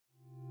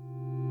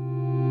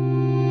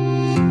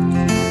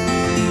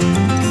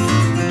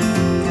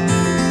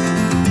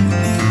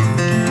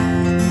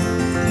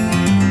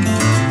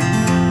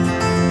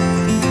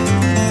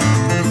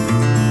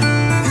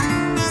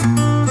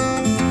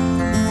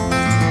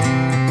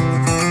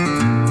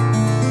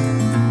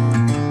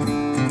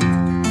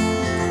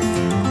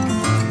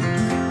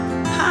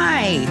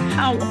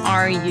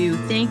are you?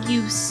 Thank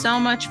you so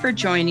much for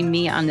joining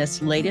me on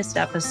this latest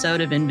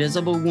episode of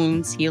Invisible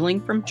Wounds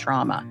Healing from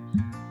Trauma.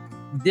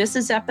 This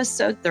is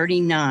episode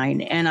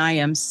 39, and I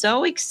am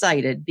so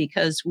excited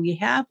because we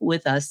have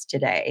with us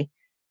today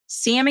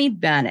Sammie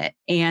Bennett.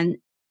 And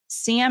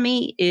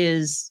Sammie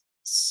is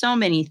so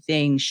many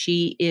things.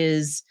 She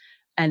is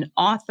an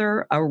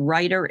author, a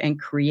writer, and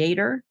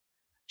creator.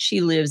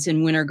 She lives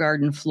in Winter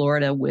Garden,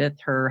 Florida with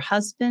her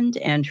husband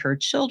and her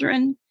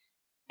children.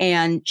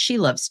 And she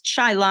loves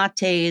chai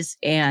lattes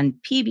and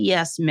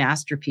PBS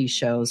masterpiece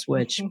shows,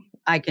 which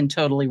I can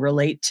totally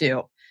relate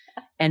to,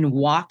 and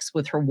walks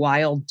with her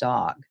wild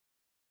dog.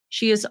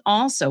 She is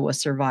also a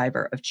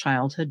survivor of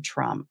childhood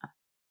trauma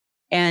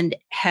and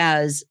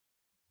has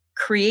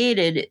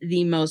created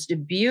the most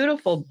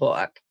beautiful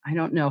book. I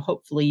don't know,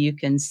 hopefully you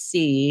can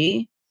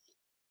see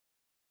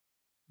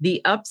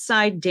The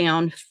Upside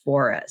Down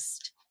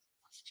Forest.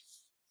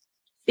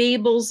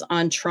 Fables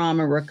on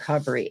Trauma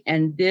Recovery.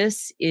 And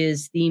this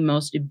is the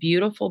most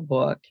beautiful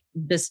book.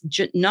 This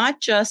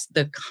not just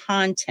the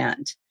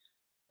content,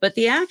 but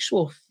the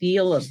actual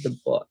feel of the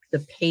book, the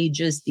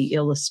pages, the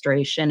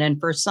illustration. And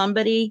for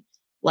somebody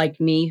like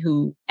me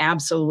who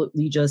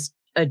absolutely just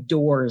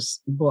adores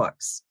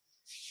books,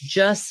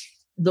 just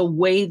the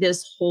way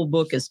this whole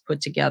book is put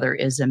together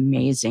is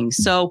amazing.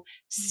 So,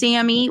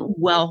 Sammie,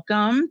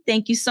 welcome.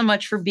 Thank you so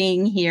much for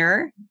being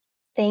here.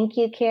 Thank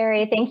you,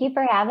 Carrie. Thank you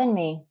for having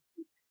me.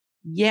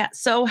 Yeah.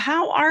 So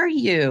how are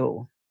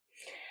you?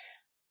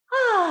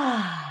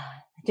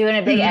 Doing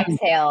a big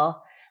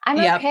exhale. I'm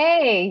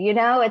okay. You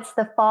know, it's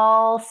the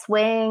fall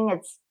swing.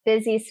 It's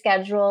busy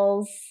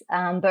schedules,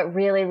 but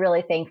really,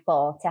 really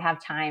thankful to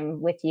have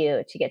time with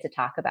you to get to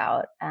talk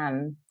about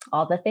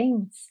all the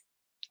things.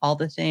 All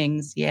the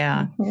things.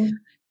 Yeah. Mm-hmm.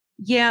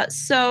 Yeah.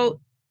 So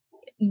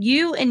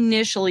you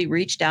initially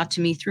reached out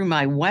to me through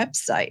my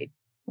website,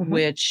 mm-hmm.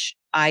 which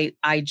I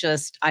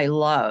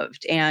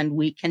loved, and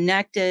we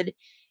connected.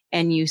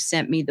 And you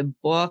sent me the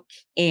book.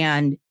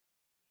 And,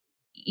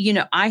 you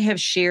know, I have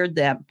shared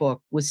that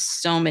book with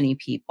so many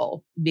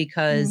people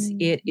because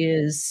it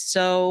is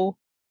so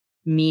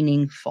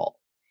meaningful.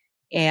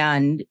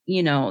 And,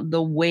 you know,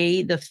 the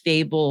way the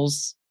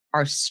fables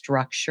are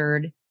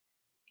structured.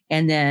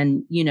 And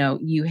then, you know,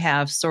 you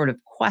have sort of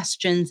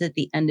questions at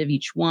the end of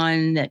each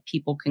one that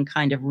people can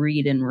kind of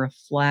read and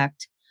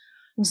reflect.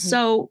 Mm-hmm.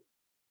 So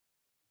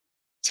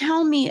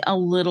tell me a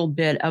little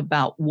bit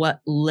about what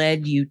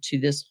led you to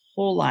this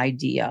whole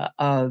idea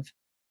of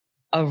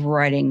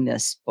writing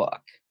this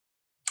book.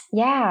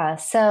 Yeah.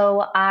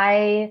 So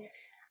I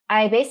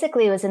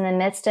basically was in the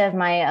midst of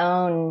my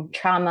own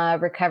trauma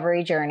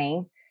recovery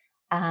journey.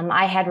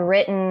 I had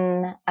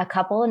written a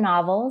couple of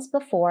novels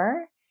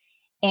before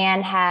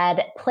and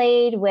had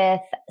played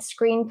with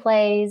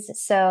screenplays.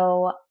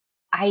 So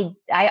I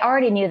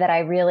already knew that I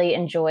really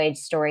enjoyed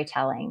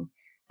storytelling.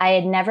 I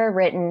had never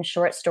written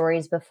short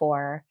stories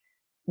before,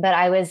 but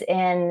I was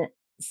in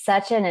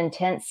such an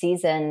intense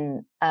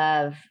season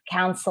of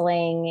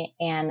counseling,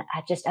 and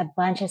just a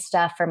bunch of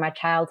stuff from my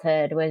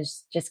childhood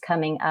was just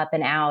coming up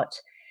and out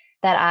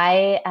that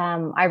I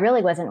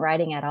really wasn't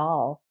writing at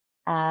all.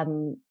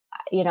 You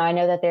know, I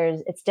know that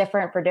it's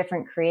different for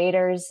different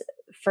creators.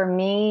 For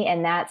me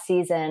in that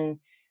season,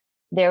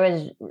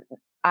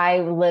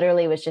 I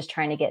literally was just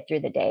trying to get through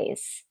the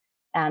days.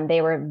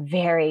 They were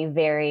very,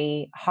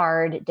 very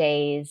hard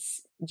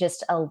days.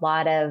 Just a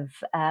lot of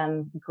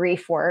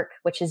grief work,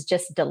 which is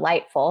just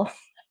delightful.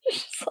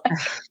 Just like,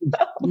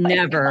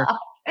 never.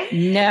 It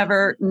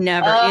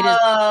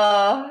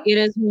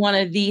is one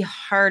of the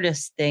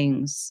hardest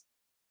things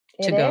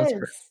to go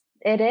through.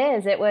 It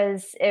is.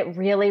 It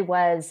really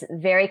was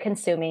very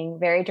consuming,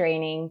 very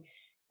draining,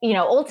 you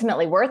know,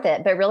 ultimately worth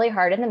it, but really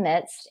hard in the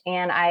midst.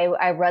 And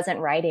I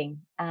wasn't writing.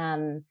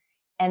 And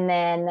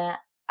then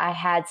I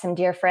had some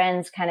dear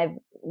friends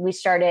we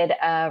started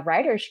a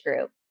writers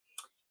group.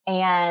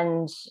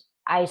 And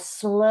I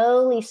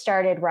slowly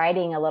started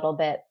writing a little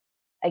bit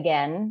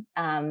again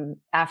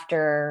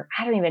after,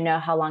 I don't even know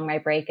how long my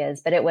break is,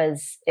 but it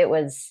was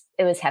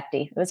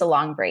hefty. It was a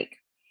long break.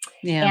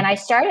 Yeah. And I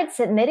started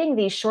submitting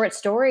these short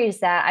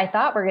stories that I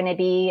thought were going to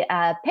be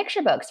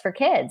picture books for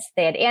kids.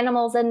 They had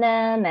animals in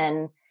them.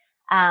 And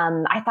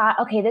I thought,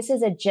 okay, this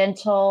is a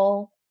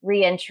gentle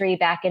reentry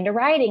back into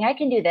writing. I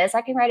can do this.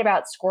 I can write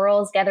about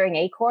squirrels gathering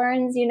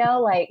acorns, you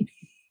know, like,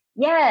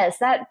 yes,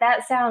 that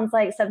sounds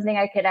like something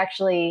I could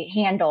actually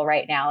handle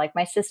right now. Like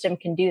my system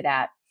can do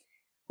that.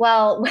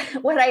 Well,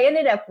 what I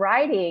ended up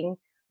writing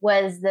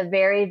was the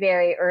very,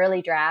 very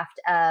early draft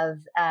of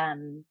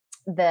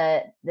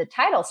the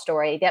title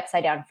story, The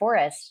Upside Down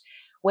Forest,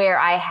 where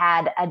I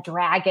had a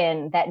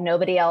dragon that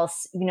nobody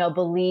else, you know,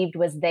 believed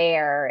was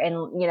there.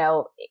 And, you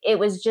know, it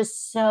was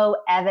just so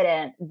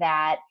evident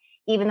that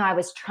even though I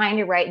was trying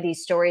to write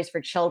these stories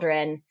for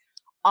children,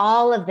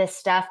 all of this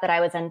stuff that I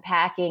was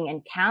unpacking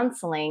and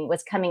counseling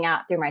was coming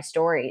out through my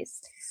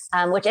stories,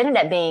 which ended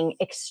up being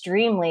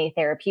extremely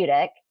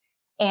therapeutic.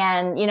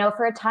 And, you know,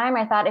 for a time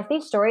I thought, if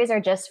these stories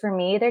are just for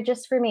me, they're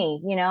just for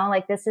me, you know,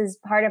 like this is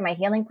part of my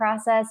healing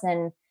process.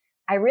 And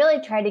I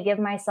really try to give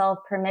myself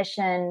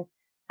permission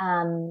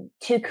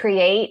to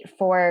create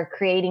for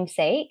creating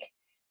sake.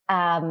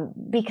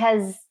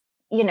 Because,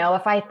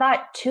 if I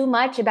thought too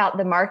much about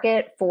the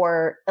market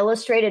for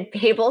illustrated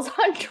fables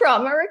on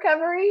trauma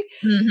recovery,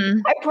 Mm-hmm.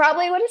 I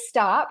probably would have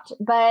stopped,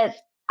 but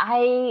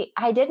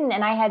I didn't.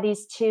 And I had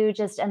these two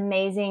just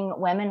amazing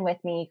women with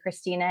me,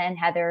 Christina and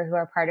Heather, who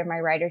are part of my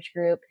writers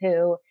group,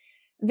 who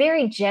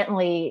very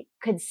gently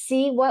could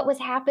see what was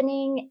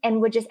happening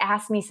and would just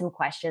ask me some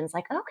questions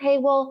like, okay,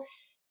 well,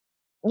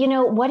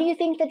 what do you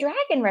think the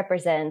dragon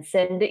represents?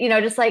 And,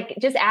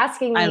 just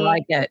asking I me,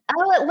 like it.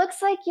 oh, it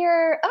looks like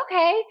you're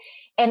okay.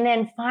 And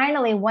then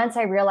finally, once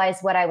I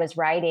realized what I was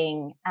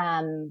writing,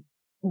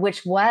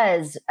 which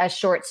was a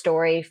short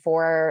story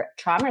for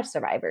trauma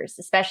survivors,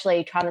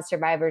 especially trauma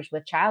survivors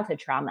with childhood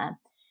trauma.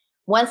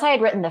 Once I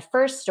had written the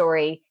first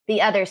story,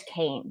 the others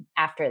came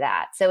after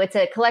that. So it's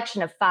a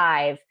collection of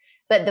 5.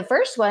 But the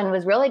first one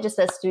was really just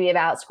supposed to be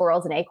about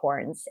squirrels and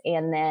acorns.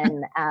 And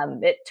then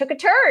it took a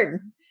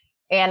turn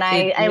and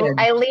It did.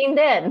 I leaned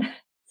in.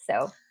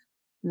 So.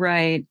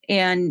 Right.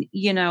 And,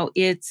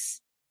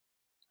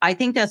 I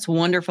think that's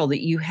wonderful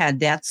that you had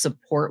that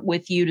support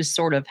with you to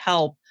sort of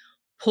help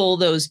pull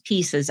those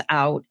pieces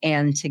out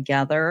and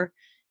together.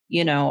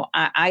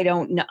 I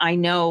don't know. I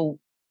know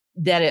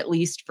that at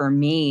least for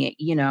me,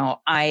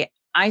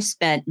 I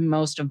spent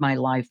most of my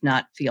life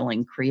not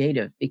feeling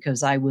creative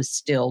because I was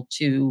still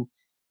too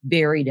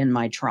buried in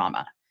my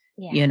trauma,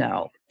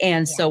 Yeah.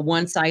 And Yeah. so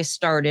once I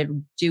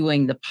started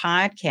doing the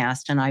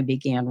podcast and I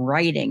began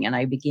writing and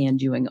I began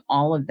doing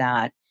all of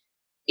that,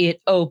 it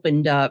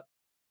opened up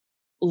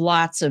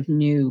lots of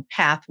new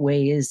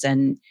pathways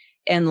and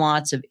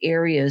lots of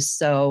areas.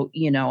 So,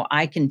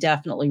 I can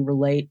definitely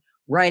relate.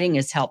 Writing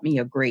has helped me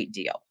a great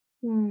deal.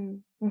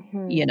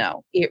 Mm-hmm.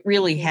 It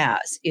really Mm-hmm.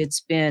 has.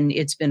 It's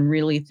been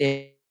really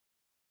thick.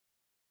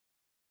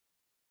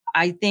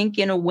 I think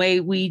in a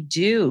way we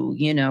do,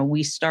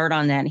 we start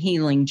on that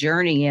healing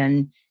journey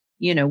and,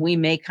 we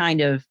may kind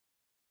of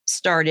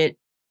start it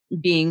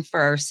being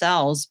for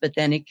ourselves, but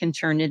then it can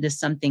turn into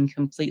something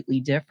completely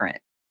different,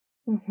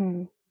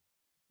 Mm-hmm. you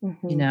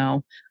Mm-hmm.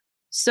 know?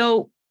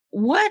 So,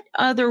 what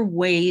other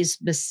ways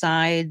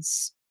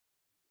besides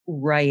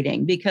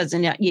writing? Because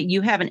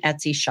you have an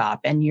Etsy shop,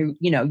 and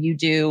you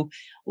do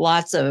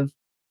lots of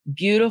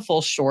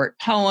beautiful short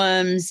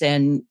poems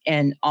and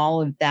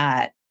all of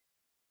that.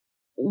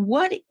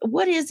 What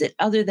is it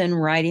other than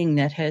writing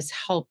that has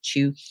helped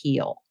you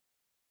heal?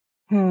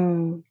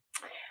 Hmm.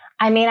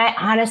 I mean, I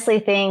honestly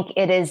think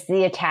it is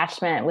the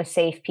attachment with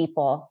safe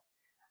people.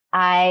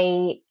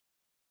 I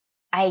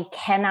I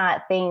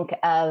cannot think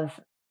of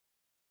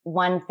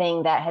one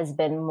thing that has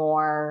been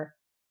more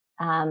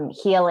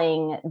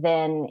healing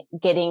than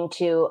getting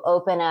to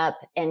open up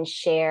and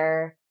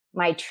share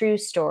my true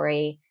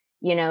story.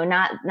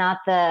 Not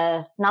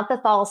the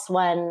false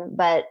one,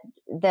 but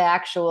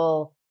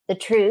the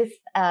truth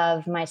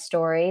of my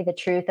story, the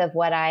truth of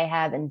what I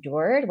have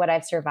endured, what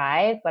I've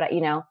survived,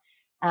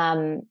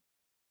 um,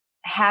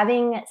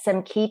 having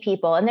some key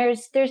people, and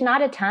there's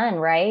not a ton,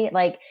 right?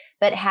 Like,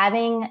 but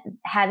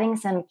having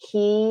some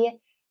key,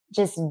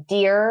 just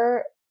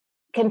dear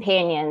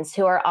companions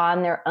who are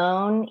on their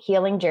own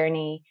healing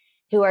journey,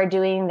 who are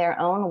doing their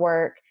own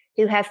work,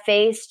 who have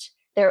faced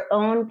their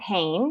own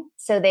pain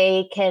so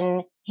they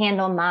can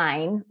handle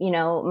mine.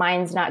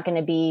 Mine's not going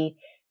to be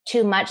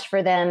too much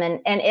for them.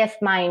 And if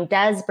mine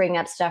does bring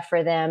up stuff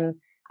for them,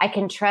 I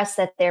can trust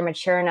that they're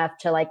mature enough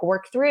to like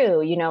work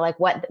through, like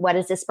what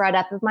has this brought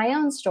up of my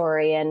own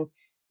story. And,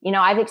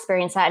 I've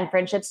experienced that in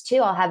friendships too.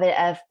 I'll have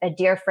a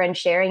dear friend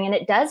sharing and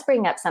it does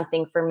bring up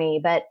something for me,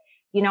 but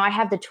I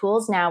have the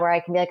tools now where I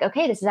can be like,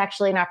 okay, this is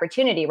actually an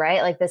opportunity,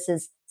 right? Like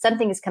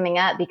something is coming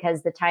up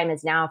because the time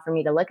is now for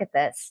me to look at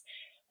this.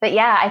 But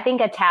yeah, I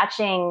think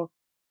attaching,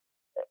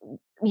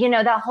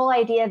 that whole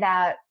idea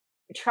that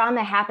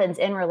trauma happens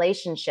in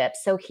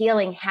relationships. So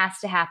healing has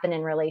to happen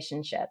in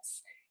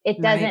relationships. It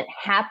Right. doesn't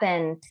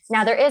happen.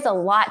 Now, there is a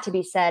lot to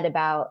be said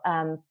about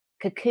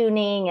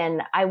cocooning.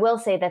 And I will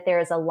say that there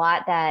is a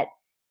lot that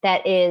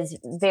is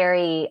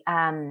very,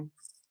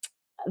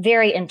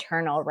 very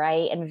internal,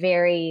 right? And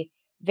very,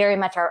 very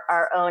much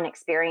our own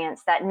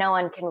experience that no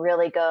one can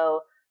really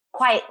go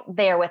quite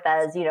there with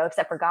us,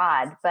 except for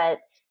God. But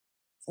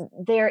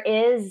there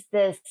is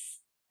this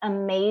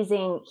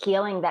amazing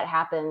healing that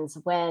happens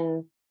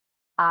when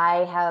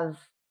I have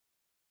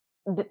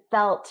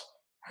felt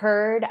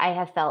heard, I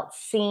have felt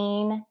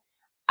seen.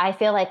 I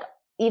feel like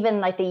even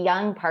like the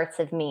young parts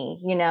of me,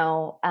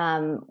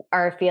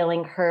 are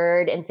feeling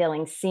heard and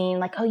feeling seen.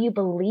 Like, oh, you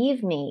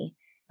believe me.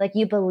 Like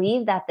you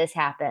believe that this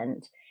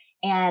happened.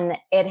 And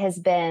it has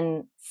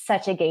been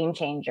such a game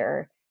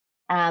changer.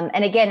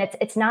 And again,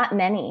 it's not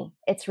many.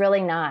 It's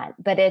really not.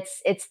 But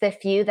it's the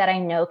few that I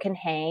know can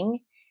hang,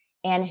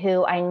 and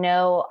who I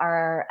know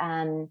are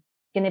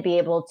going to be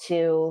able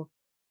to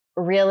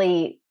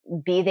really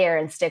be there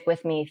and stick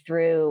with me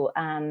through,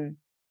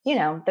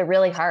 the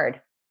really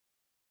hard.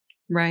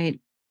 Right. Yeah.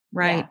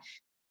 Right.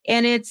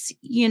 And it's,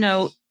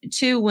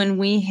 too, when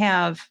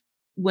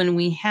when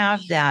we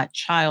have that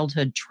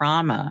childhood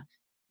trauma,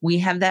 we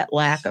have that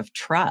lack of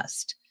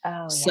trust.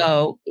 Oh,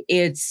 So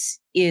it's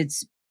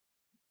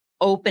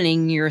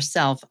opening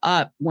yourself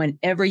up when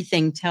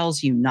everything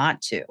tells you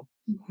not to.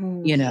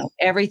 Mhm.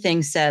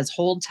 Everything says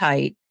hold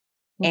tight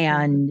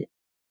and,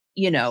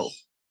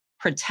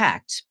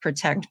 protect.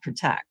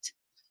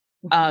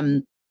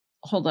 Mhm.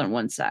 Hold on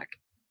one sec.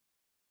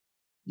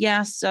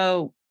 Yeah.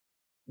 So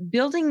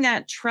building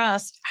that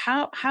trust,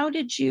 how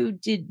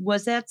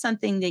was that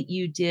something that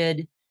you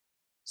did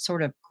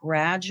sort of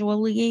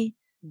gradually,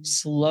 Mhm.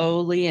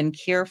 slowly and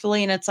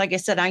carefully? And it's like I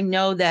said, I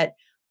know that,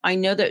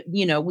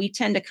 we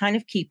tend to kind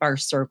of keep our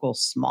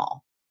circles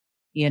small,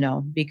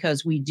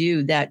 because we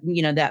do that,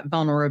 that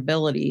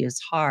vulnerability is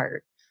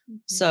hard. Mhm.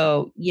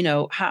 So,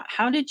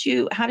 how did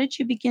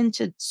you begin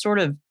to sort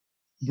of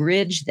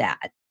bridge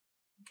that?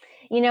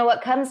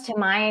 What comes to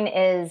mind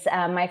is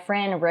my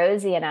friend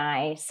Rosie and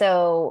I.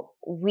 So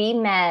we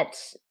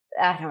met,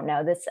 I don't know,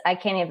 I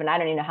don't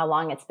even know how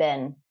long it's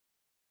been.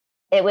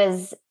 It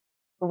was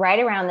right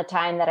around the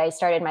time that I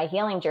started my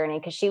healing journey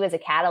because she was a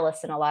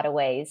catalyst in a lot of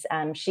ways.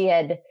 She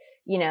had,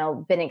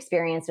 been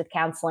experienced with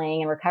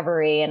counseling and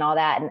recovery and all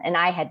that, and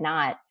I had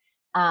not.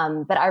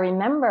 But I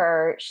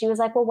remember she was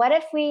like, "Well, what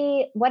if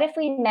we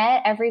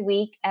met every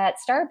week at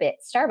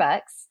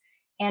Starbucks,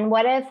 and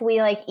what if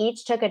we like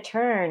each took a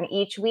turn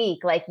each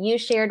week? Like you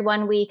shared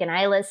one week and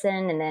I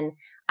listened, and then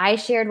I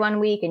shared one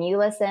week and you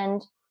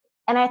listened."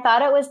 And I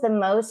thought it was the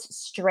most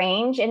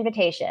strange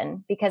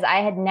invitation because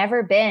I had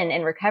never been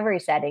in recovery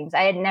settings.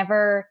 I had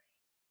never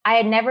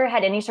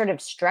had any sort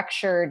of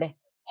structured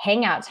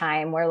hangout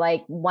time where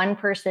like one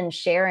person's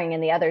sharing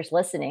and the other's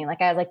listening. Like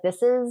I was like,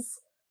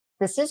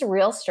 this is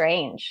real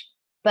strange.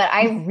 But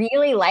I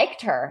really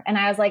liked her. And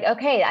I was like,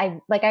 okay,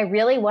 I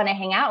really want to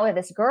hang out with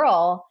this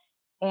girl.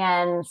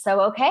 And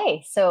so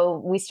okay.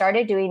 So we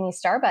started doing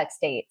these Starbucks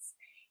dates.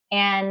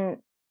 And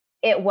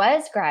it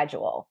was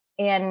gradual.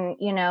 And,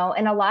 in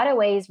a lot of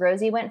ways,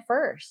 Rosie went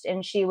first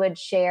and she would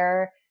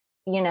share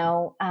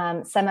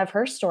some of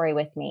her story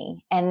with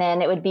me. And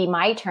then it would be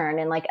my turn.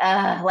 And like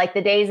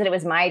the days that it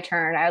was my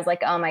turn, I was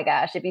like, oh my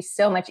gosh, it'd be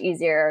so much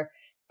easier.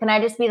 Can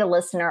I just be the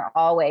listener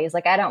always?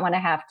 Like, I don't want to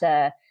have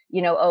to,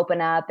 open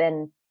up.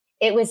 And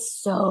it was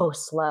so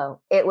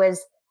slow. It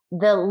was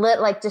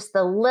just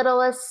the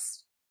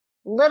littlest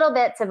little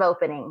bits of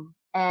opening.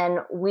 And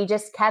we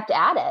just kept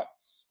at it.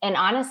 And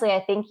honestly,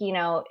 I think,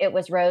 it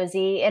was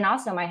Rosie and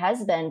also my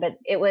husband, but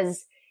it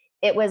was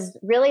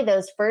really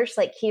those first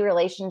like key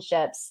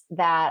relationships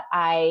that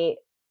I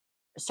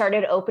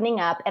started opening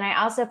up. And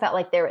I also felt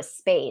like there was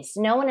space.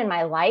 No one in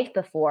my life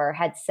before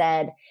had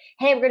said,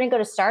 "Hey, we're going to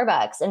go to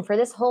Starbucks. And for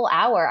this whole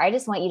hour, I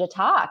just want you to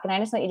talk. And I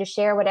just want you to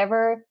share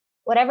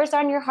whatever's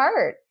on your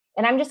heart.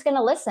 And I'm just going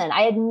to listen."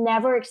 I had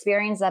never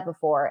experienced that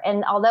before.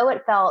 And although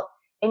it felt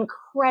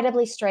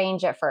incredibly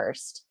strange at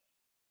first,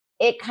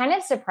 it kind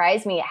of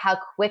surprised me how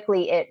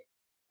quickly it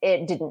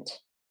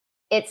didn't.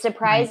 It Right.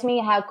 surprised me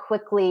how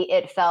quickly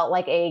it felt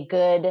like a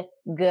good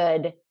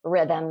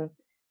rhythm,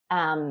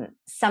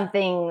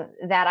 something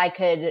that I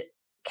could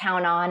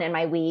count on in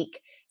my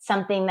week,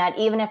 something that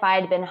even if I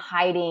had been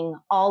hiding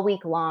all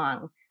week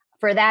long,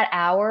 for that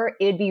hour,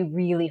 it'd be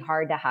really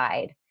hard to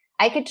hide.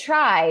 I could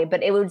try,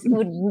 but it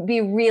would be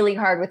really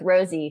hard with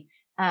Rosie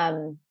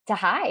to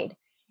hide.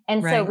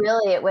 And so, Right.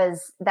 really,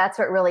 that's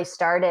what really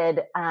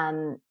started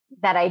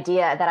that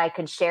idea that I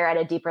could share at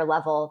a deeper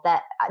level,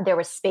 that there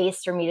was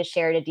space for me to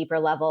share at a deeper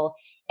level.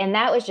 And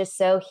that was just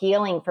so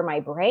healing for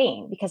my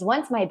brain because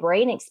once my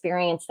brain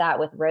experienced that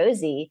with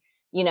Rosie,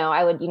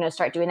 I would,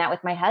 start doing that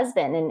with my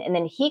husband and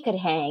then he could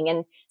hang.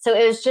 And so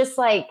it was just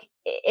like,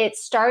 it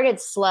started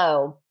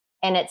slow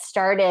and it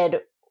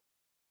started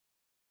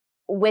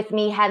with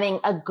me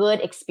having a good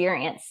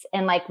experience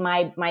and like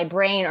my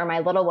brain or my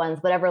little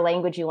ones, whatever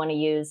language you want to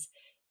use,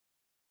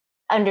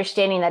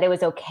 understanding that it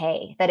was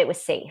okay, that it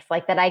was safe,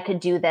 like that I could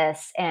do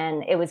this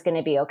and it was going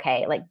to be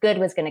okay. Like good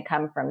was going to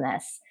come from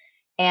this.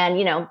 And,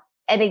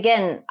 and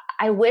again,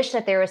 I wish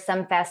that there was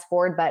some fast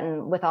forward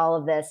button with all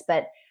of this,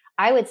 but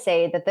I would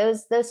say that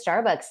those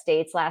Starbucks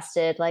dates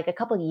lasted like a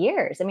couple of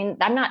years. I mean,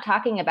 I'm not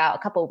talking about a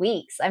couple of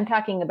weeks. I'm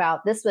talking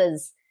about this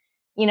was,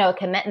 a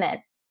commitment.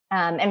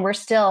 And we're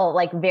still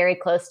like very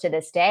close to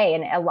this day.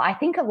 And I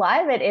think a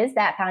lot of it is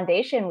that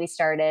foundation we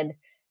started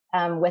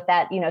with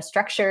that,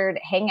 structured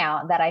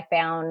hangout that I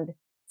found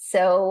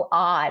so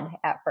odd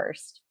at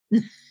first.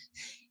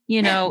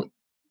 You know,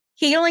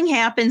 Healing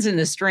happens in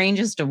the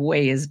strangest of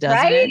ways,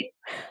 doesn't it? Right?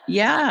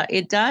 Yeah,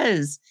 it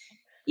does.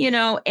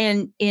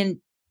 And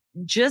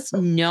just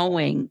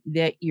knowing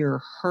that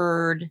you're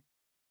heard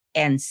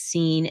and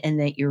seen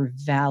and that you're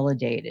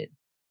validated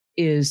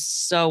is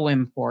so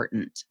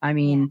important. I Yeah.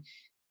 mean,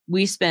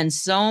 we spend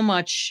so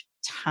much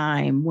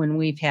time when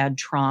we've had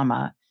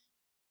trauma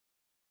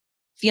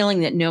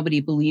feeling that nobody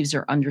believes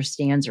or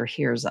understands or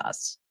hears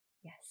us,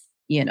 Yes.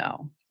 Yes.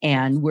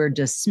 and we're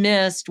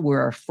dismissed,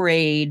 we're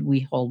afraid,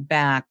 we hold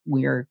back,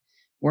 we're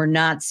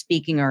not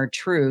speaking our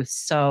truth.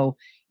 So,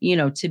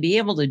 to be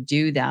able to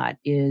do that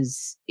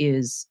is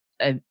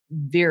a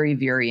very,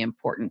 very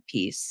important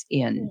piece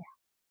Yeah.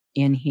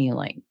 in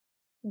healing.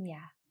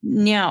 Yeah.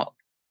 Now,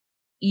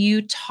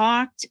 you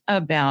talked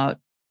about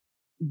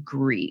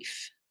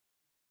grief,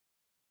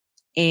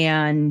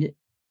 and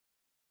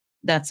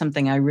that's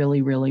something I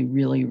really, really,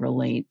 really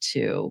relate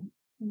to.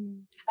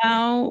 Mm.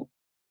 How,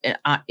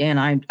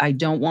 I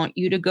don't want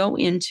you to go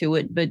into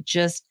it, but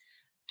just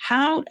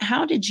how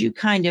did you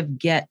kind of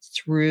get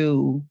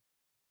through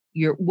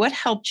what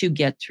helped you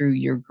get through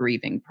your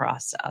grieving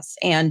process?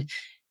 And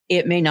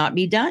it may not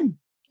be done.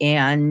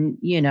 And,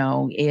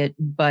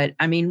 but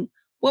I mean,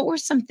 what were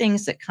some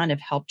things that kind of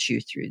helped you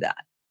through that?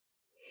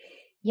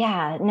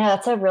 Yeah, no,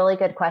 that's a really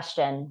good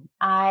question.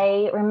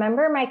 I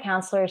remember my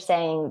counselor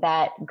saying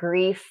that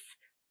grief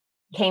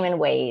came in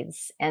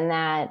waves and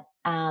that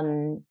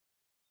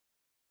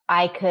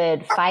I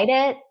could fight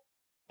it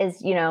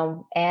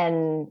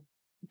and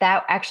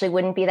that actually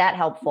wouldn't be that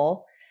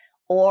helpful.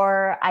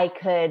 Or I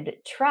could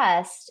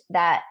trust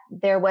that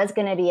there was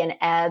going to be an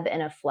ebb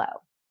and a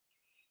flow.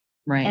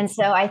 Right. And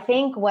so I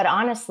think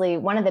honestly,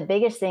 one of the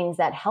biggest things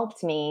that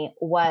helped me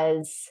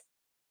was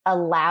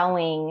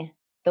allowing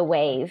the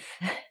wave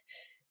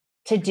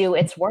to do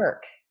its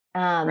work.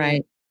 Um,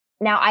 Right.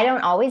 Now I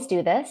don't always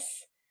do this.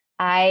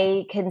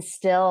 I can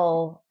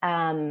still,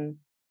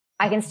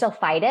 I can still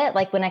fight it.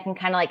 Like when I can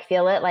kind of like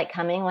feel it, like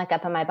coming like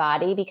up in my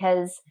body,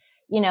 because,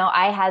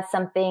 I had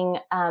something,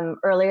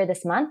 earlier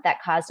this month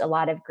that caused a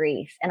lot of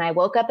grief. And I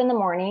woke up in the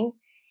morning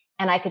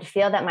and I could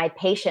feel that my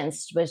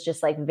patience was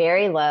just like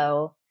very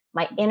low.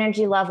 My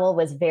energy level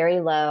was very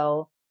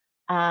low.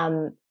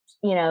 Um,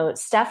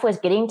 Stuff was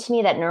getting to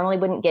me that normally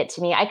wouldn't get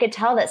to me. I could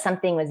tell that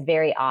something was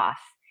very off.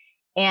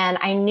 And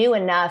I knew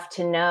enough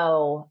to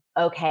know,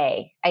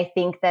 okay, I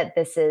think that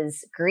this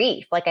is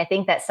grief. Like, I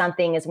think that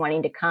something is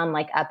wanting to come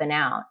like up and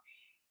out.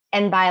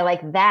 And by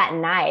like that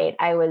night,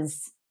 I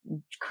was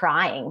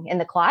crying in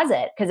the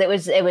closet because it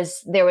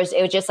was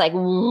just like,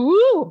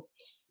 woo.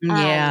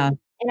 Yeah.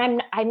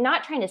 And I'm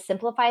not trying to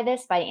simplify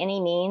this by any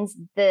means.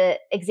 The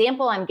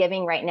example I'm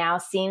giving right now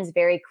seems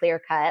very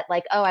clear cut.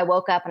 Like, oh, I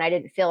woke up and I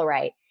didn't feel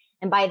right.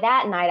 And by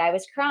that night, I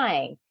was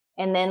crying.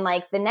 And then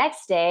like the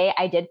next day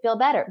I did feel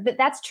better. But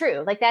that's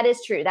true. Like that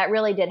is true. That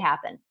really did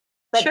happen.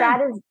 But Sure.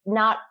 that is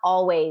not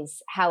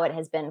always how it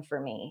has been for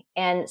me.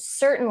 And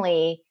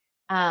certainly,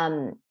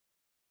 um,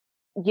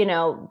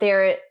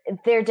 they're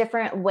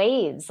different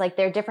waves, like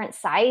they're different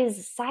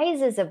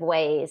sizes of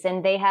waves,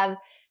 and they have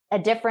a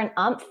different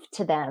umph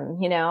to them,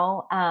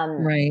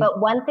 Right. But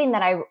one thing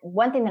that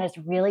has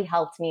really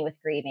helped me with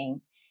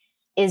grieving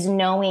is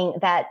knowing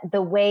that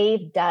the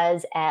wave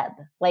does ebb,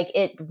 like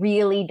it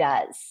really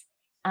does.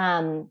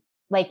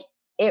 Like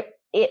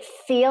it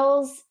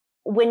feels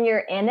when you're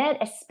in it,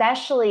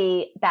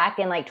 especially back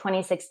in like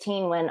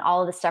 2016 when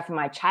all of the stuff from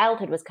my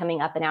childhood was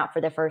coming up and out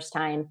for the first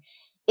time,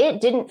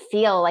 it didn't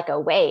feel like a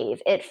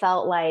wave. It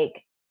felt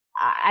like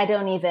I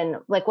don't even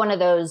like one of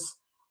those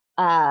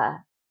uh,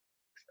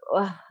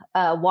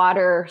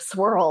 water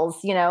swirls,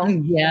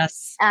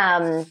 Yes.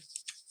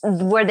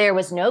 where there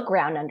was no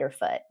ground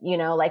underfoot,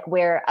 like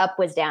where up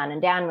was down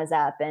and down was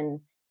up.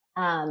 And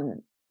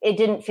it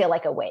didn't feel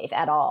like a wave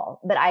at all.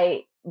 But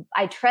I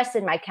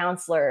trusted my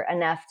counselor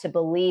enough to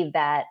believe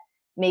that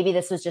maybe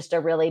this was just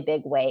a really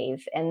big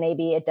wave and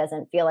maybe it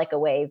doesn't feel like a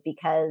wave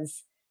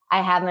because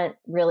I haven't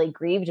really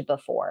grieved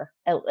before,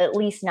 at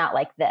least not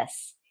like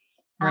this.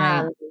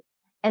 Right.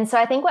 And so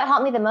I think what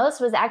helped me the most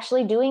was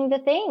actually doing the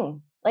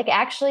thing, like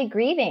actually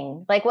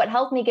grieving. Like what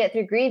helped me get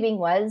through grieving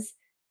was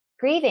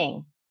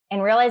grieving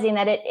and realizing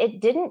that it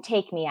didn't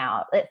take me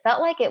out. It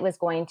felt like it was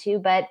going to,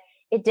 but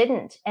it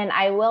didn't. And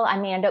I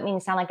don't mean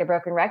to sound like a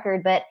broken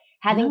record, but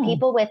having No.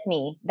 people with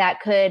me that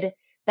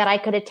I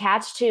could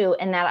attach to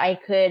and that I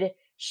could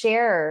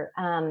share,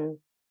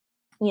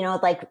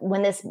 like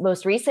when this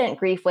most recent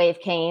grief wave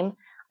came,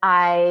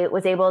 I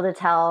was able to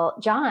tell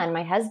John,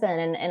 my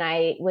husband, and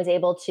I was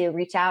able to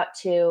reach out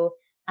to,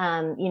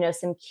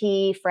 some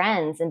key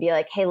friends and be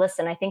like, hey,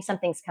 listen, I think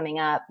something's coming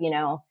up,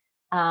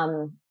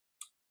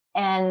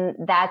 and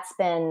that's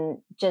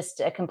been just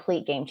a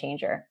complete game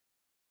changer.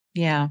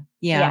 Yeah.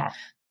 Yeah. Yeah.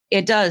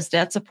 It does.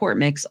 That support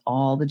makes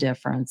all the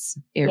difference.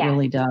 It Yeah.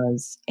 really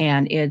does.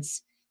 And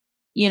it's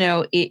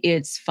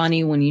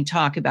funny when you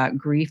talk about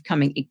grief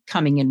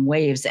coming in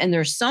waves, and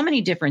there's so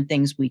many different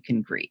things we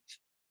can grieve.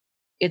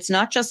 It's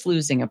not just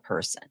losing a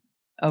person.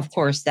 Of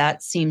course,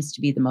 that seems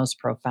to be the most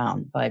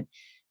profound, but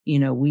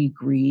we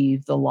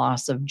grieve the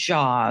loss of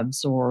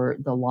jobs or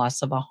the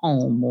loss of a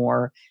home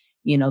or,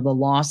 the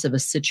loss of a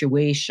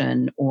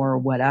situation or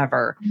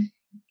whatever.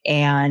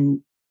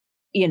 And,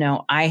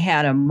 I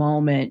had a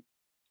moment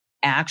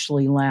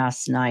actually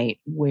last night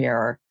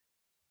where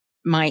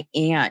my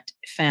aunt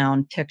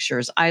found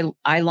pictures.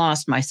 I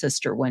lost my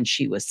sister when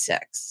she was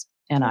 6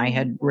 and I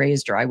had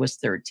raised her. I was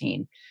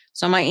 13.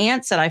 So my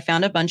aunt said, I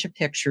found a bunch of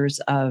pictures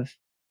of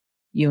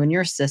you and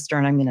your sister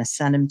and I'm going to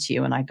send them to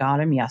you. And I got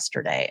them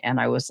yesterday. And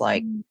I was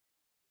like,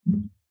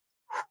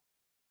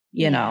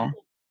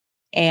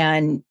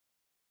 and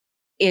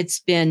it's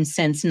been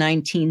since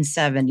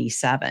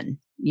 1977,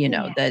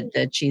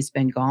 that she's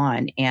been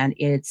gone. And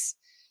it's,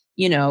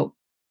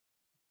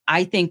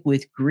 I think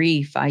with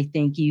grief, I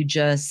think you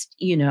just,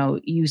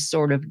 you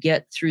sort of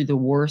get through the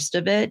worst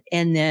of it.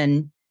 And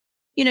then,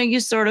 you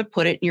sort of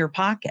put it in your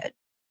pocket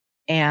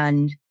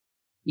and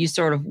you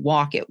sort of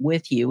walk it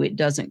with you. It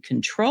doesn't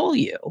control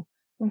you,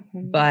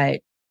 Mm-hmm.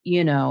 but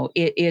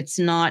it's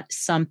not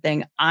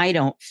something, I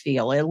don't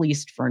feel, at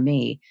least for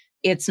me,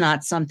 it's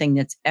not something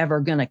that's ever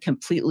going to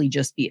completely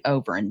just be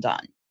over and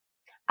done.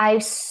 I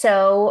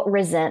so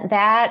resent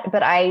that,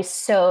 but I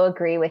so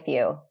agree with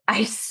you.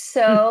 I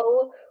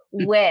so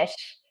wish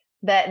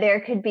that there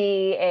could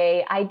be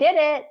I did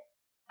it.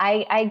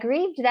 I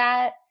grieved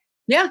that,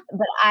 Yeah.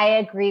 but I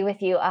agree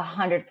with you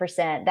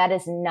 100%. That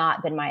has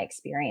not been my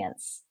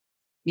experience.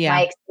 My Yeah.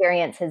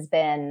 experience has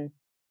been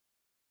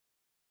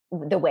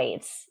the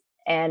waves.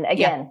 And Yeah.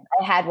 again,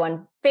 I had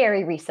one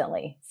very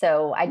recently.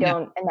 So I Yeah.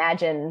 don't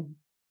imagine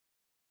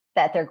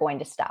that they're going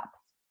to stop.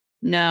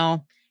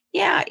 No.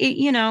 Yeah.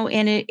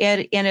 And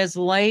as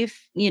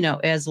life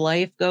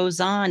goes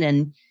on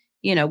and,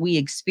 we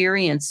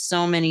experience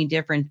so many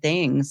different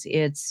things.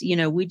 It's,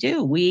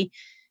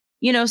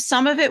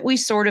 some of it we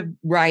sort of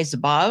rise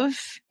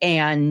above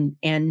and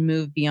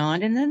move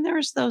beyond. And then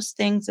there's those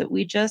things that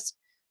we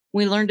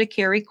learn to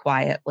carry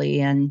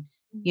quietly and,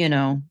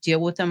 deal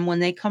with them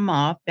when they come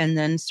up and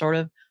then sort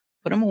of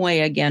put them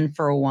away again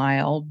for a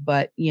while.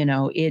 But,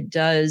 it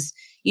does,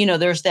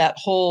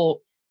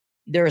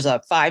 there's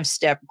a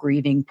 5-step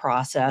grieving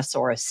process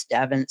or a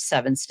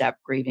 7-step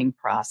grieving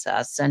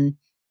process. And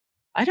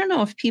I don't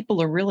know if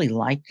people are really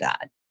like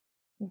that,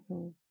 Mm-hmm.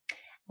 you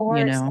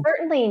Or know?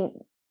 certainly,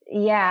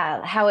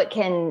 yeah, how it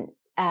can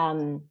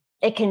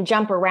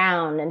jump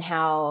around and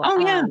how Oh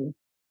yeah.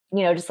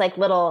 just like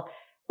little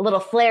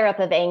flare up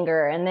of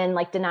anger and then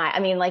like deny. I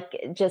mean, like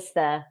just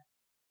Yeah.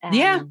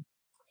 um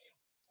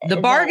The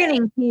the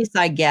bargaining piece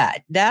I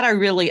get. That I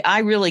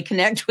really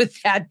connect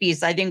with that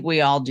piece. I think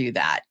we all do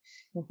that,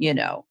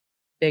 Mhm,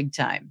 big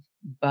time.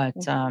 But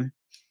mhm.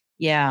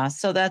 yeah,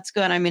 so that's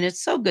good. I mean,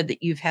 it's so good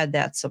that you've had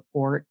that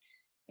support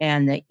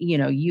and that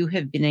you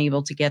have been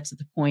able to get to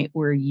the point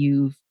where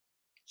you've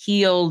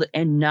healed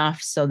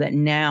enough so that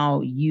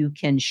now you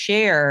can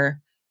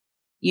share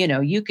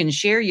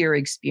your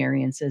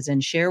experiences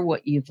and share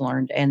what you've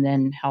learned and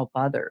then help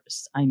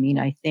others. I mean,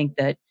 I think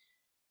that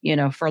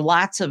for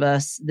lots of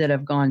us that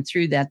have gone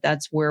through that,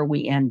 that's where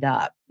we end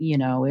up.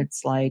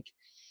 It's like,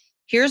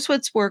 here's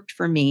what's worked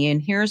for me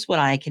and here's what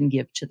I can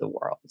give to the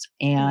world.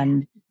 Yeah,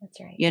 And, that's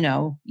right.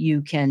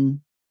 you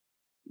can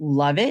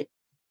love it,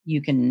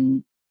 you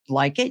can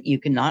like it, you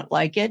can not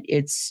like it.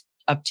 It's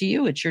up to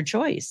you. It's your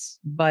choice.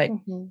 But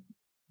Mhm,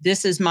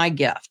 this is my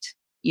gift,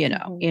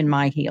 mhm, in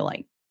my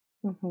healing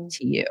mhm.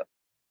 to you.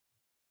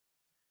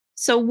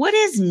 So, what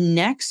is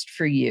next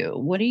for you?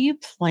 What are you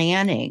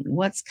planning?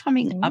 What's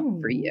coming up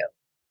for Mm. you?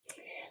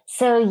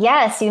 So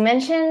yes, you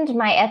mentioned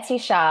my Etsy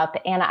shop,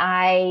 and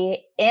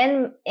I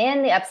in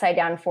the Upside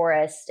Down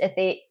Forest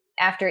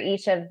after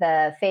each of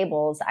the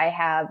fables, I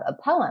have a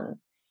poem,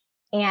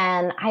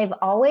 and I've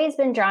always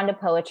been drawn to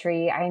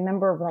poetry. I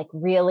remember like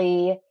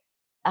really,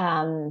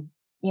 um,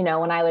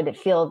 when I would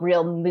feel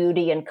real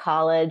moody in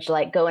college,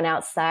 like going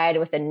outside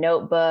with a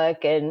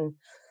notebook and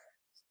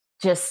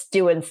just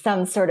doing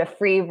some sort of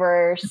free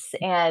verse.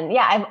 And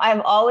yeah,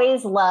 I've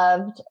always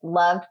loved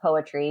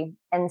poetry.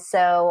 And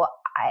so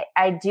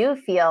I do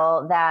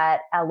feel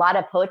that a lot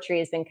of poetry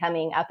has been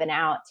coming up and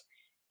out.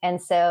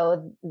 And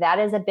so that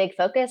is a big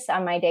focus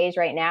on my days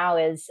right now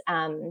is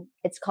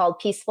it's called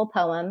Peaceful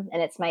Poem,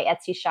 and it's my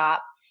Etsy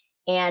shop.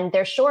 And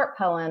they're short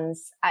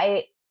poems.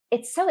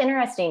 It's so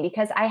interesting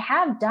because I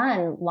have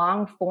done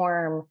long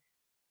form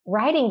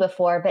writing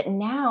before, but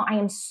now I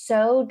am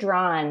so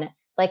drawn.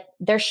 Like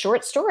they're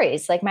short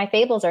stories. Like my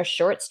fables are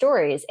short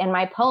stories, and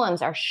my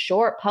poems are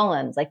short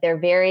poems. Like they're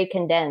very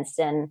condensed.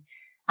 And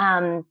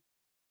um,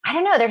 I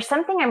don't know. There's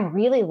something I'm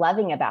really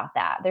loving about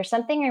that. There's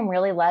something I'm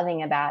really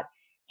loving about.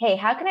 Hey,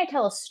 how can I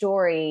tell a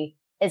story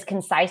as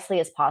concisely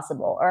as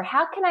possible, or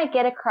how can I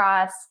get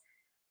across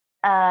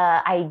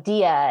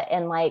idea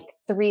in like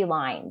 3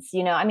 lines?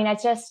 I mean,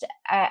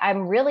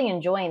 I'm really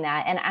enjoying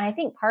that, and I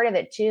think part of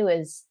it too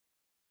is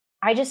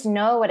I just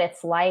know what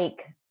it's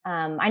like.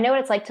 I know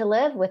what it's like to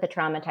live with a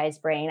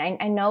traumatized brain.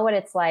 I know what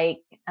it's like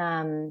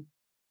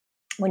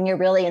when you're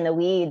really in the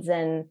weeds.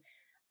 And,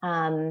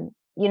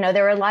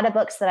 there were a lot of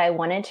books that I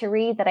wanted to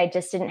read that I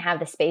just didn't have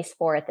the space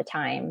for at the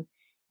time.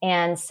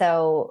 And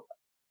so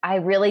I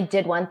really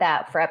did want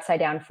that for Upside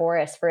Down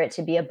Forest, for it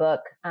to be a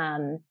book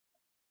that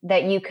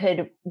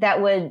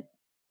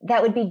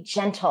that would be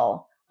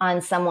gentle on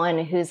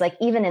someone who's like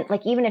even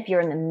if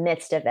you're in the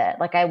midst of it.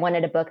 Like I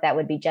wanted a book that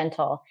would be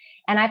gentle.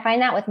 And I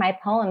find that with my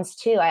poems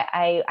too.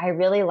 I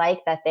really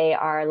like that they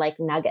are like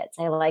nuggets.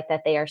 I like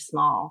that they are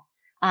small.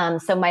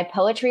 So my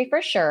poetry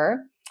for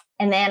sure.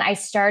 And then I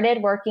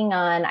started working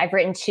on, I've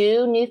written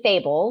 2 new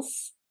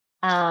fables.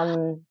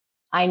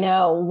 I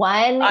know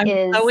one I'm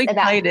so is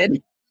about,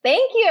 excited.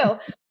 thank you.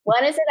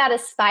 One is about a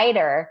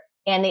spider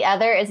and the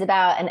other is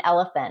about an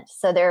elephant.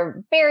 So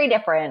they're very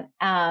different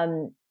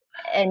and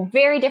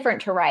very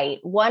different to write.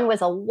 One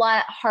was a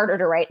lot harder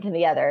to write than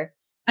the other.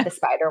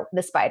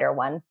 the spider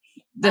one.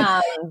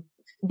 The-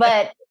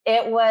 But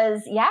it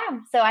was, yeah.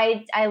 So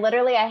I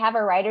literally, I have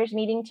a writer's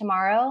meeting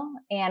tomorrow,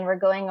 and we're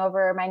going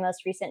over my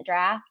most recent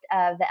draft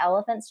of the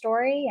elephant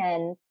story.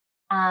 And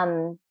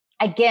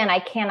again, I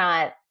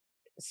cannot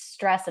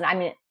stress, and I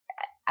mean,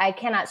 I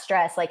cannot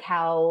stress like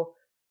how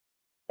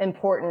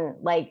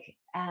important, like,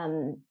 I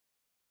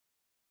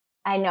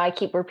know I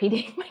keep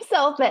repeating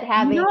myself, but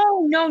having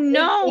people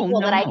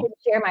that I no. can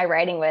share my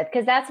writing with,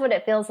 because that's what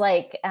it feels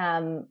like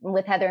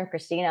with Heather and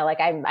Christina. Like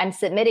I'm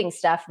submitting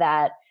stuff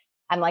that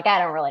I'm like, I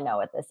don't really know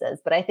what this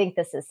is, but I think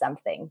this is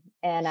something.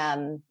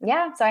 And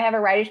yeah, so I have a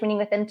writers meeting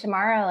with them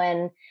tomorrow,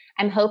 and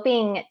I'm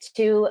hoping to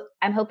do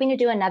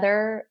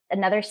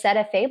another set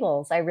of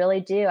fables. I really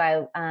do.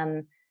 I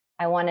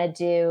want to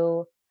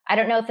do. I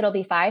don't know if it'll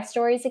be 5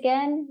 stories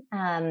again.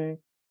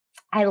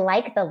 I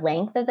like the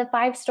length of the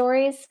 5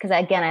 stories because,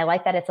 again, I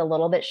like that it's a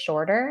little bit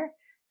shorter.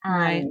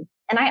 Right.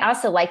 And I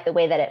also like the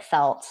way that it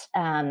felt,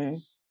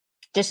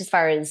 just as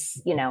far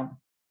as,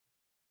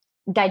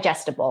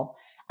 digestible.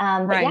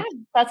 But yeah,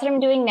 that's what I'm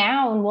doing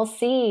now, and we'll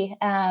see.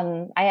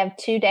 I have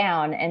 2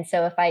 down. And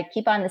so if I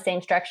keep on the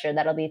same structure,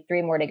 that'll be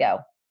 3 more to go.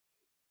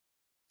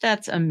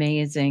 That's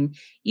amazing.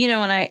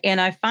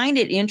 And I find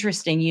it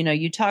interesting,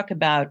 you talk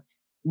about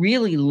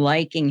really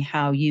liking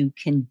how you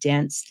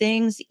condense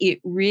things. It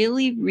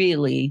really,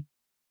 really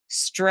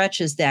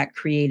stretches that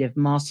creative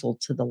muscle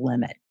to the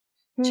limit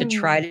to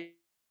try to.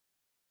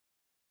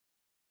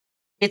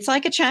 It's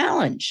like a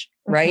challenge,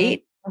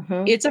 right?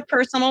 Mm-hmm. It's a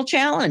personal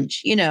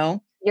challenge,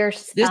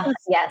 Yes.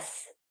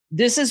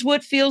 This is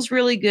what feels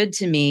really good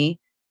to me.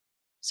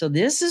 So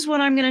this is what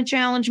I'm going to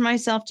challenge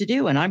myself to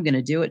do, and I'm going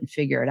to do it and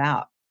figure it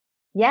out.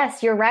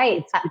 Yes, you're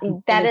right.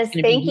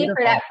 Thank you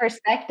for that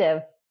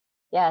perspective.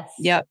 Yes.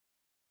 Yep.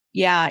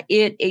 Yeah.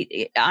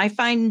 I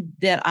find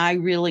that I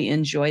really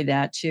enjoy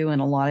that too.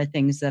 And a lot of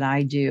things that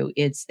I do,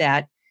 it's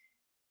that,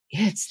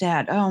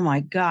 oh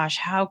my gosh,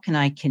 how can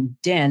I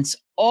condense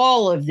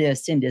all of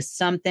this into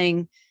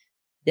something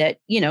that,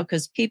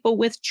 because people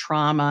with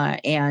trauma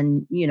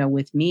and,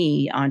 with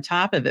me on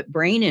top of it,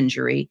 brain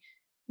injury,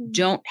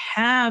 don't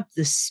have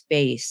the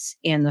space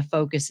and the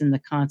focus and the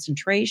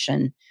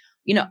concentration.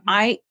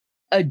 I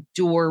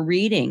adore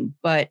reading,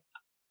 but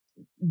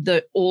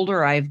the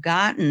older I've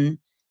gotten,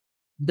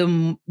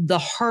 the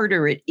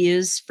harder it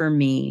is for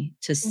me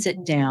to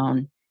sit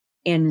down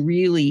and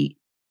really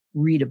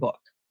read a book.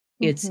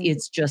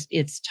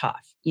 It's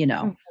tough,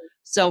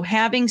 So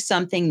having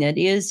something that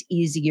is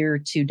easier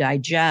to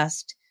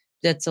digest,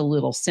 that's a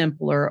little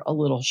simpler, a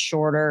little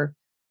shorter,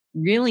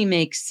 really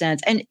makes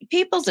sense. And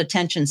people's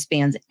attention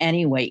spans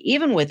anyway,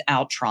 even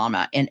without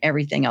trauma and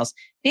everything else,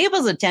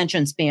 people's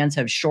attention spans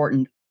have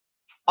shortened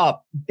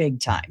up big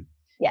time.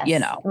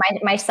 Yes.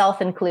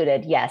 Myself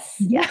included. Yes.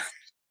 Yes.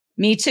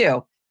 Me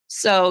too.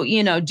 So,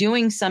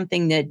 doing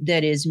something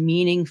that is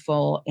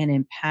meaningful and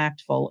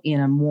impactful in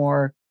a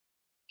more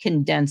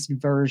condensed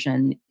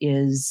version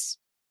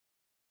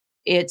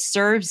it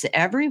serves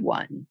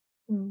everyone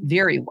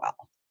very well.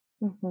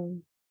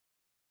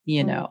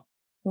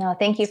 No,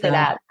 thank you for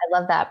that. I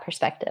love that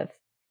perspective.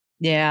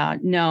 Yeah,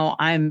 no,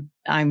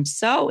 I'm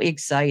so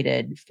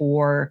excited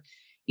for,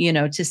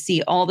 to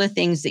see all the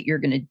things that you're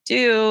going to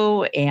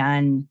do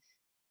and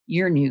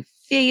your new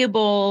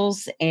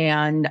fables.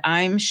 And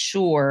I'm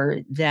sure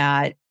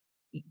that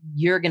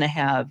you're going to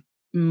have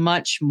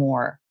much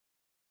more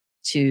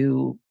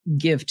to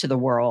give to the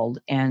world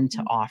and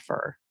to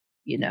offer.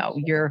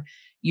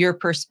 Your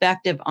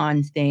perspective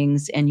on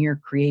things and your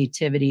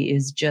creativity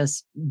is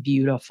just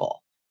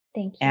beautiful.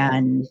 Thank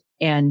you.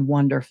 And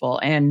wonderful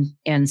and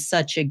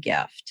such a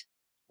gift.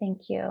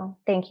 Thank you.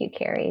 Thank you,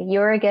 Carrie.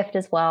 You're a gift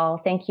as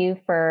well. Thank you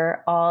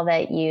for all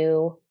that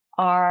you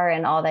are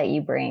and all that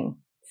you bring.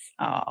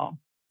 Oh,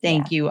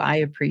 thank you. I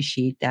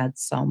appreciate that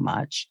so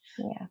much.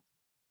 Yeah.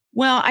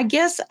 Well, I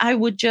guess I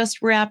would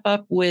just wrap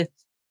up with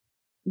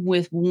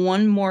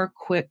one more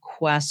quick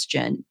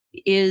question.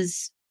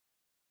 Is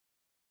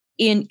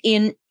in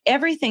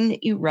everything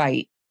that you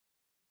write,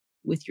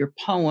 with your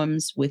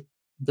poems, with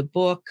the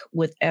book,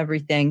 with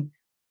everything,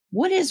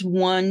 what is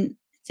one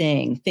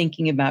thing,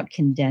 thinking about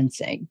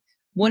condensing,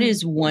 what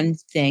is one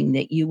thing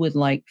that you would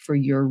like for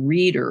your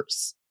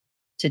readers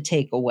to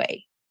take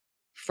away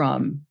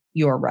from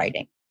your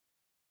writing?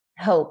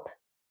 Hope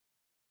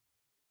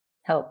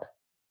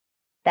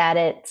that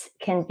it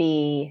can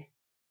be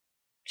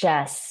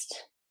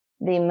just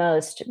the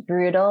most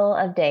brutal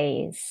of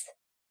days,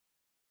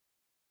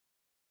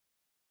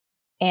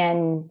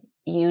 and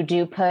you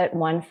do put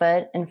one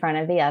foot in front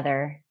of the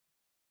other,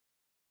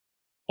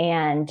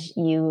 and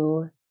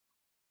you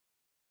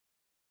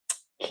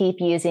keep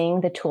using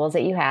the tools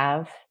that you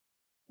have.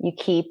 You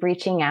keep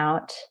reaching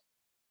out,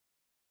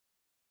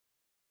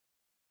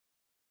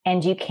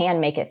 and you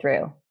can make it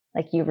through.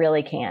 Like, you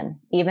really can,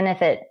 even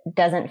if it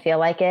doesn't feel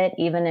like it,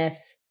 even if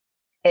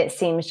it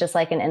seems just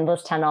like an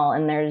endless tunnel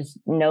and there's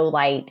no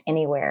light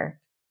anywhere.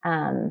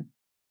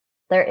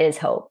 There is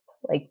hope.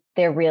 Like,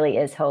 there really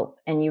is hope,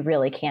 and you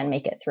really can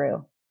make it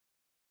through.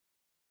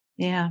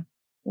 Yeah.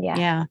 Yeah.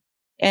 Yeah.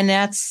 And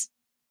that's,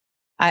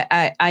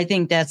 I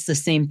think that's the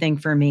same thing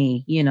for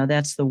me.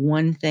 That's the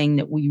one thing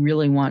that we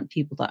really want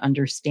people to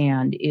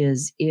understand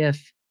is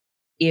if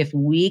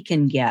we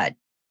can get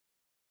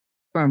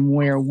from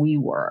where we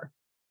were,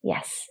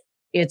 yes,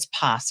 it's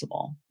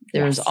possible.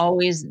 There is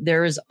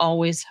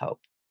always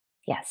hope.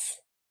 Yes.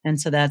 And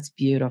so that's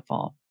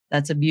beautiful.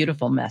 That's a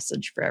beautiful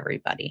message for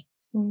everybody.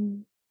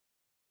 Mm.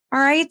 All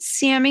right,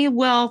 Sammie.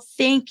 Well,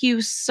 thank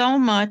you so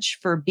much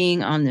for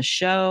being on the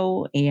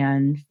show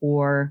and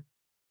for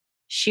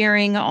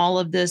sharing all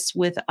of this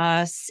with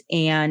us.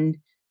 And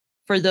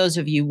for those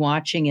of you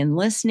watching and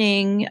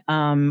listening,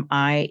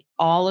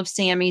 all of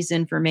Sammie's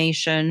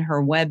information,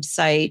 her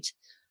website,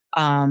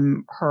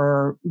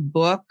 her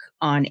book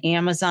on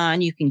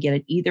Amazon, you can get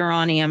it either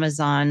on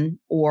Amazon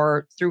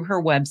or through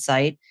her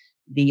website,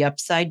 The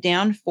Upside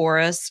Down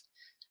Forest,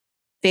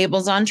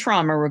 Fables on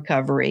Trauma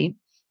Recovery,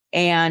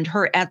 and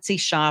her Etsy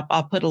shop.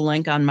 I'll put a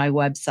link on my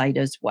website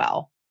as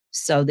well,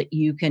 so that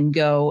you can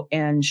go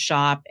and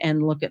shop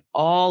and look at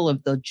all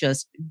of the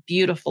just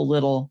beautiful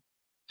little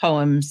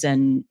poems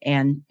and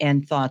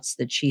thoughts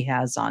that she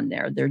has on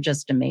there. They're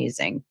just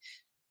amazing.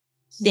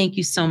 Thank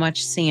you so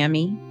much,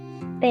 Sammie.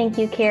 Thank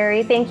you,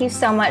 Carrie. Thank you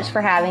so much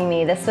for having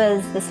me. This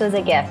was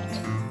a gift.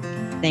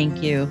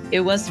 Thank you.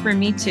 It was for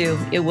me too.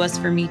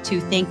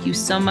 Thank you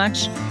so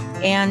much.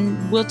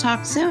 And we'll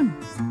talk soon.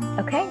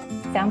 Okay,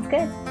 sounds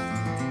good.